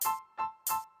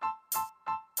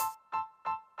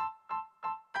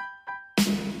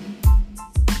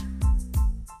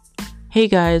Hey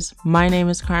guys, my name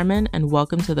is Carmen and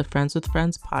welcome to the Friends with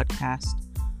Friends podcast.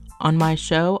 On my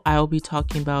show, I will be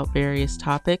talking about various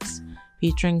topics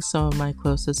featuring some of my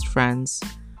closest friends.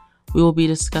 We will be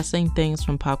discussing things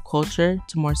from pop culture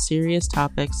to more serious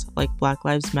topics like Black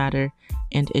Lives Matter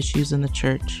and issues in the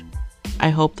church.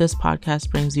 I hope this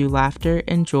podcast brings you laughter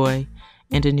and joy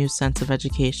and a new sense of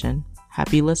education.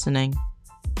 Happy listening.